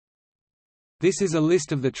This is a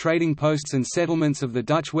list of the trading posts and settlements of the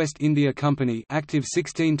Dutch West India Company active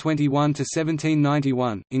 1621 to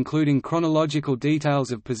 1791, including chronological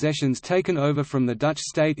details of possessions taken over from the Dutch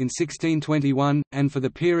state in 1621, and for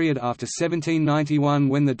the period after 1791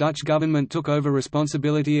 when the Dutch government took over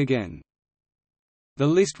responsibility again. The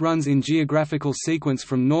list runs in geographical sequence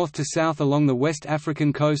from north to south along the West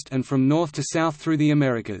African coast and from north to south through the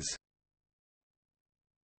Americas.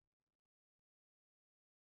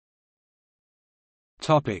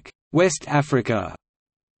 West Africa.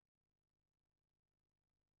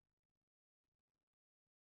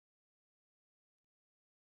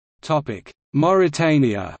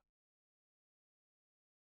 Mauritania.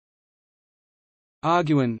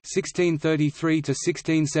 Arguin 1633 to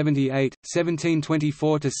 1678,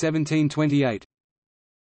 1724 to 1728.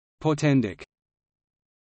 Portendic.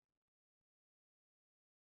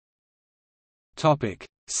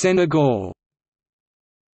 Senegal.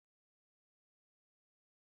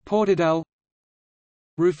 Portudal,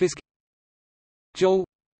 Rufisque, Jol,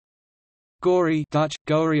 Gorée Dutch,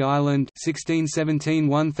 Gorée Island 1617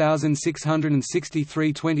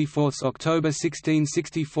 1663 24 October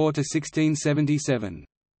 1664 to 1677.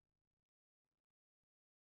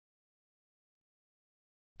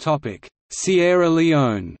 Sierra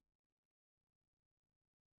Leone.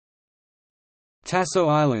 Tasso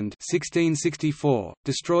Island 1664,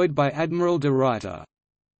 destroyed by Admiral de Ruyter.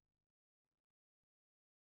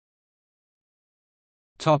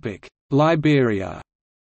 Liberia.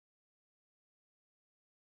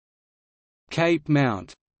 Cape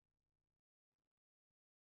Mount.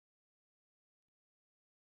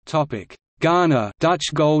 Ghana,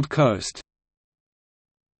 Dutch Gold Coast.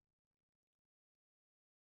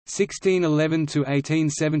 1611 to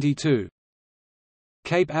 1872.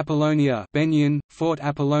 Cape Apollonia, Benin, Fort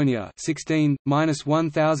Apollonia,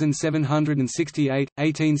 16–1768,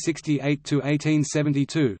 1868 to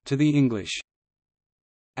 1872, to the English.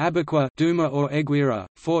 Abaquia, Duma or Eguira,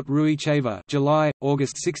 Fort Ruicheva, July,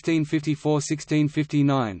 August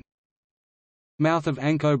 1654–1659. Mouth of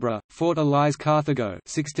Ancobra, Fort Elise Carthago,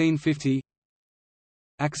 1650.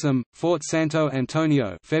 Axum, Fort Santo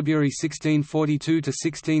Antonio, February 1642 to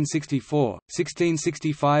 1664,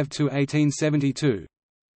 1665 to 1872.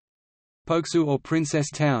 Poksu or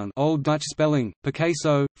Princess Town, Old Dutch spelling,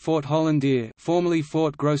 Picasso, Fort Hollandier, formerly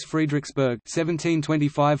Fort Gross Friedrichsburg,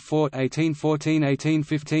 1725 Fort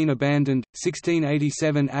 1814–1815 abandoned,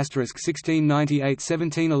 1687 *1698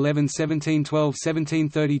 1711 1712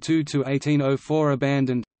 1732 to 1804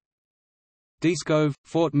 abandoned. Dieskove,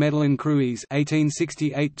 Fort Medellin Cruise,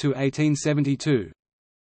 1868 to 1872.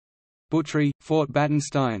 Butry, Fort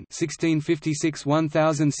Battenstein, 1656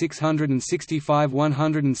 1665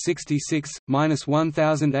 166,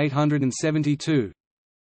 -1872.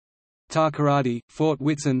 Takoradi, Fort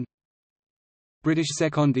Whitsun. British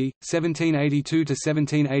Secondi, 1782 to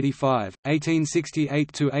 1785,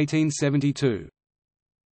 1868 to 1872.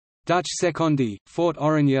 Dutch Secondi, Fort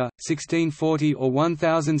Oranje, 1640 or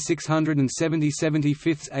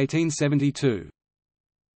 1675 1872.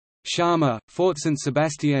 Sharma, Fort St.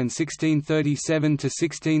 Sebastian 1637 to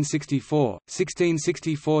 1664,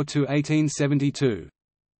 1664 to 1872.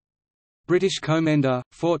 British Comenda,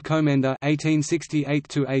 Fort Comenda 1868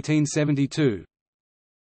 to 1872.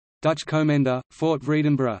 Dutch Comenda, Fort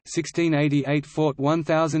Vredenburgh 1688 Fort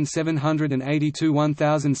 1782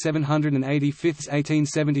 1785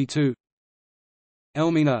 1872.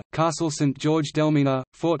 Elmina, Castle St. George d'Elmina,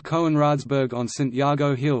 Fort Coenraadsburg on St.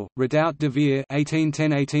 Jago Hill, Redoubt de Veer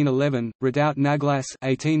 1810–1811, Redoubt Naglas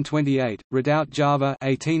 1828, Redoubt Java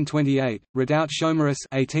 1828, Redoubt Schomerus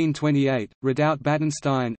 1828, Redoubt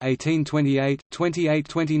Battenstein 1828,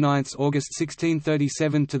 28–29 August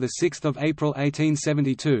 1637 to the 6th of April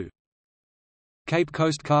 1872. Cape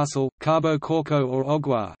Coast Castle, Cabo Corco or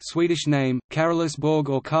Ogwa, Swedish name, Carolusborg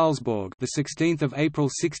or Karlsborg, the 16th of April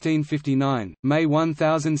 1659, May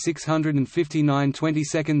 1659,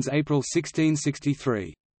 22nd April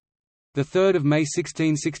 1663. The 3rd of May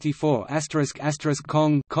 1664 **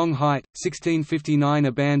 Kong Height, 1659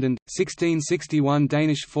 abandoned, 1661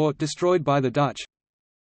 Danish fort destroyed by the Dutch.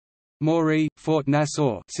 Moree, Fort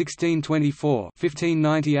Nassau 1624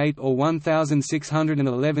 1598 or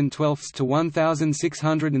 1611 12ths to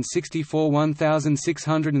 1664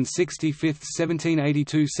 1665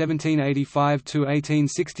 1782 to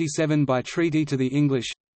 1867 by treaty to the English.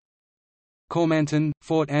 Cormanton,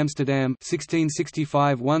 Fort Amsterdam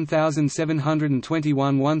 1665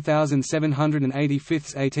 1721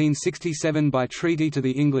 1785 1867 by treaty to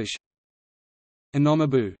the English.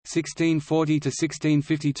 Anomabu, 1640 to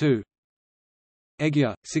 1652.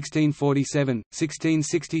 Egia, 1647,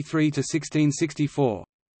 1663 to 1664.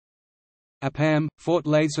 Appam, Fort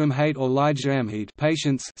Ladesumhate or Leidschamheid,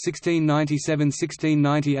 Patience,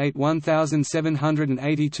 1697–1698,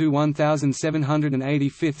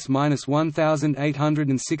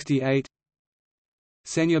 1782–1785–1868.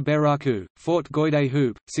 Senya Beraku, Fort Goide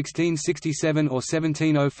Hoop, 1667 or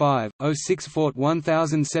 1705, 06 Fort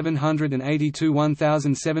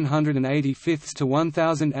 1782–1785 to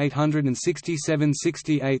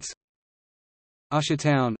 1867–68.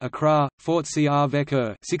 Ushertown, Accra, Fort Cr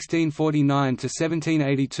Vekur, 1649 to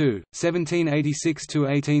 1782, 1786 to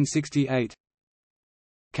 1868.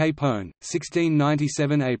 Capone,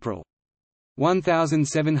 1697 April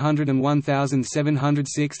 1700 and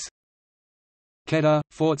 1706. Quetta,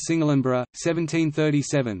 Fort Singalinborough,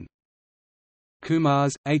 1737.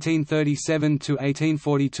 Kumars, 1837 to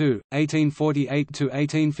 1842, 1848 to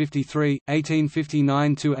 1853,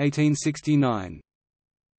 1859 to 1869.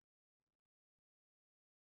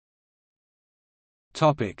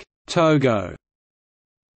 Topic: Togo.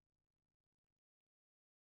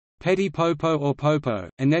 Petit Popo or Popo,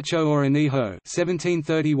 Anecho or Aniho,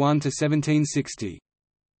 1731 to 1760.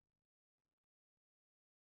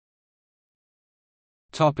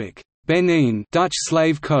 Topic: Benin, Dutch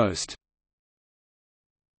Slave Coast.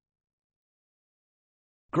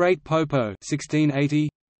 Great Popo, 1680.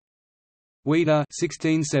 Ouida,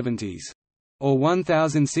 1670s. Or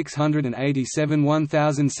 1687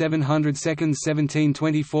 1700 seconds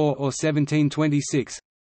 1724 or 1726.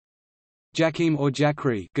 Jakim or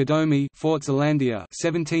Jakri, Godomi, Fort Zelandia,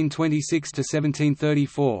 1726 to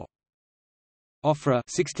 1734. Ofra,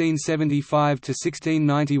 1675 to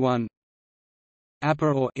 1691. Apa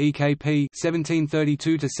or EKP,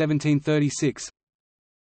 1732 to 1736.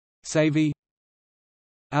 Savi,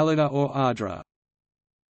 Alida or Adra.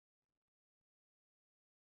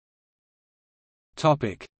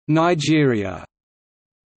 Topic: Nigeria.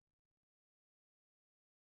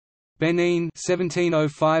 Benin,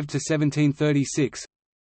 1705 to 1736.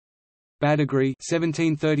 Badagry,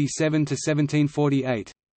 1737 to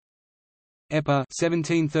 1748. Epa,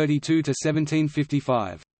 1732 to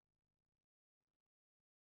 1755.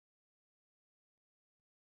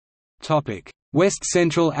 Topic: West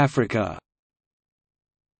Central Africa.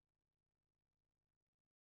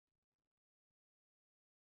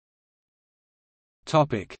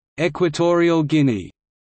 Topic: Equatorial Guinea.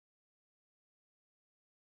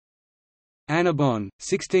 Annabon,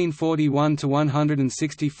 1641 to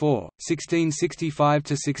 164, 1665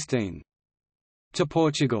 to 16. To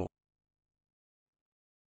Portugal.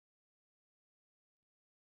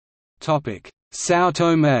 Topic: São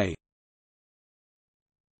Tomé.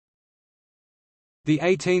 The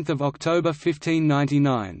 18th of October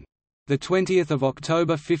 1599. The 20th of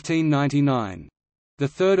October 1599. The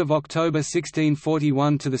 3rd of October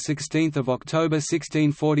 1641 to the 16th of October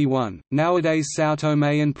 1641. Nowadays São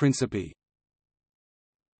Tomé and Príncipe.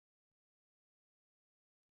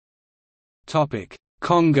 Topic: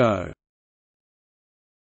 Congo.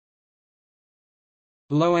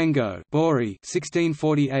 Loango, Bori,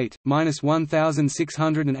 1648,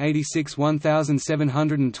 -1686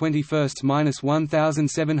 1721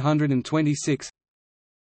 -1726.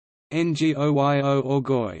 Ngoyo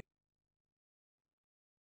Orgoy.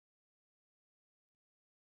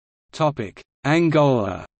 Topic: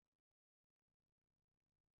 Angola.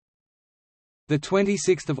 The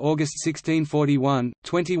 26th of August 1641,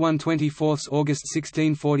 21/24 August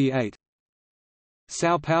 1648.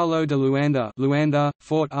 São Paulo de Luanda, Luanda,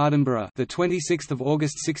 Fort Ardemborough, the 26th of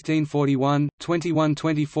August 1641,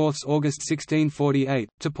 21/24 August 1648,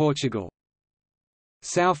 to Portugal.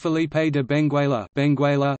 São Felipe de Benguela,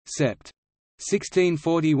 Benguela, Sept.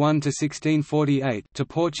 1641 to 1648, to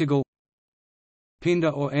Portugal.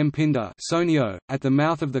 Pinda or Mpinda, Sonio, at the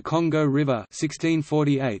mouth of the Congo River,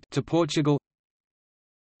 1648, to Portugal.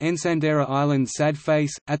 Ensandera Island Sad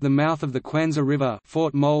Face, at the mouth of the Kwanza River,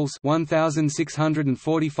 Fort Moles,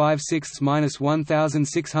 1645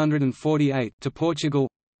 6–1648, to Portugal.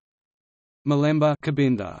 Malemba,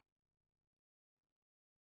 Cabinda.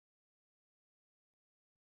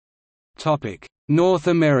 Topic: North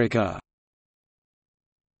America.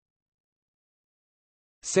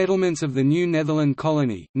 Settlements of the New Netherland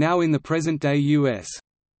colony, now in the present-day U.S.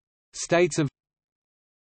 states of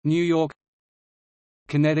New York,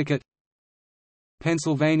 Connecticut,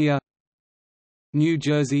 Pennsylvania, New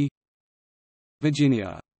Jersey,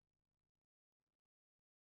 Virginia.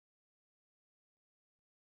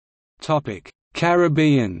 Topic: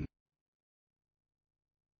 Caribbean.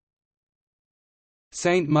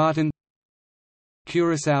 Saint Martin,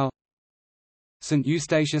 Curaçao, St.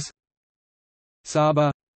 Eustatius,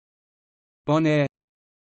 Saba, Bonaire,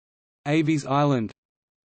 Aves Island,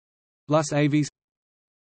 Los Aves,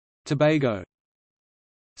 Tobago,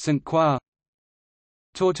 St. Croix,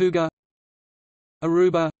 Tortuga,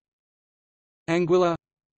 Aruba, Anguilla,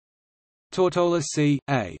 Tortola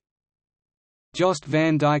C.A. Jost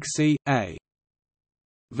van Dyke C.A.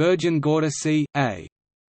 Virgin Gorda C.A.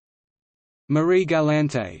 Marie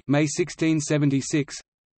Galante, May 1676.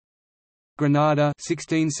 Grenada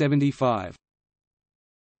 1675.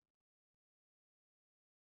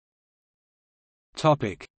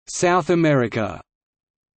 Topic: South America.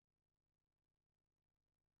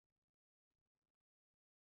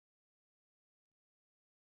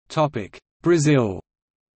 Topic: Brazil.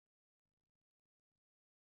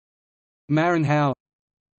 Maranhão,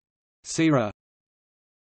 Ceará,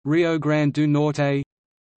 Rio Grande do Norte,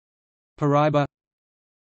 Paraíba,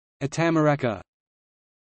 Itamaraca,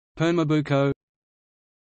 Pernambuco,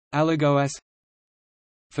 Alagoas,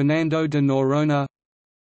 Fernando de Noronha,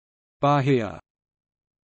 Bahia.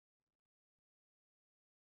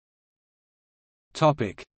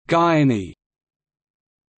 Topic: Guyane.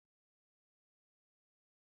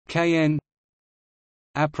 Cayenne,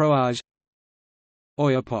 Aproage,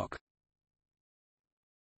 Oiapoque.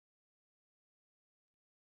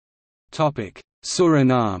 Topic: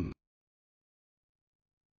 Suriname.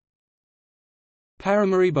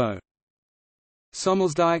 Paramaribo,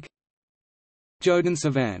 Sommelsdijk, Joden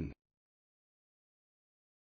Savan.